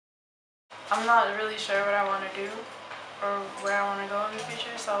I'm not really sure what I want to do or where I want to go in the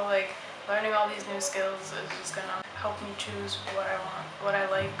future, so like learning all these new skills is just gonna help me choose what I want, what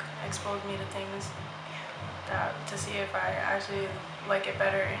I like, expose me to things that to see if I actually like it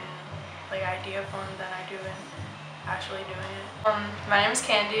better in like idea form than I do in actually doing it. My name is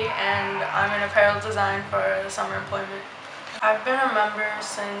Kandi and I'm in apparel design for the summer employment. I've been a member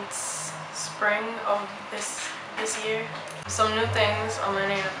since spring of this year. Some new things I'm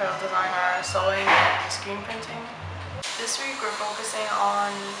learning in apparel design are sewing and screen printing. This week we're focusing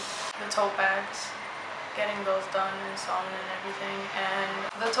on the tote bags, getting those done and sewn and everything. And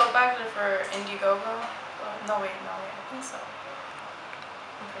the tote bags are for Indiegogo. No wait, I think so.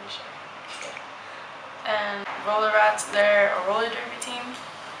 I'm pretty sure. And Roller Rats, they're a roller derby team,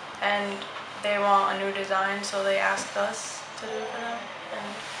 and they want a new design, so they asked us to do it for them.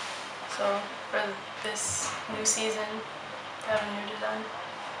 And so for this new season, they have a new design.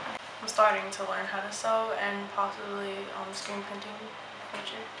 I'm starting to learn how to sew and possibly screen printing in the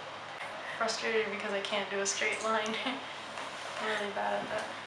future. Frustrated because I can't do a straight line. I'm really bad at that.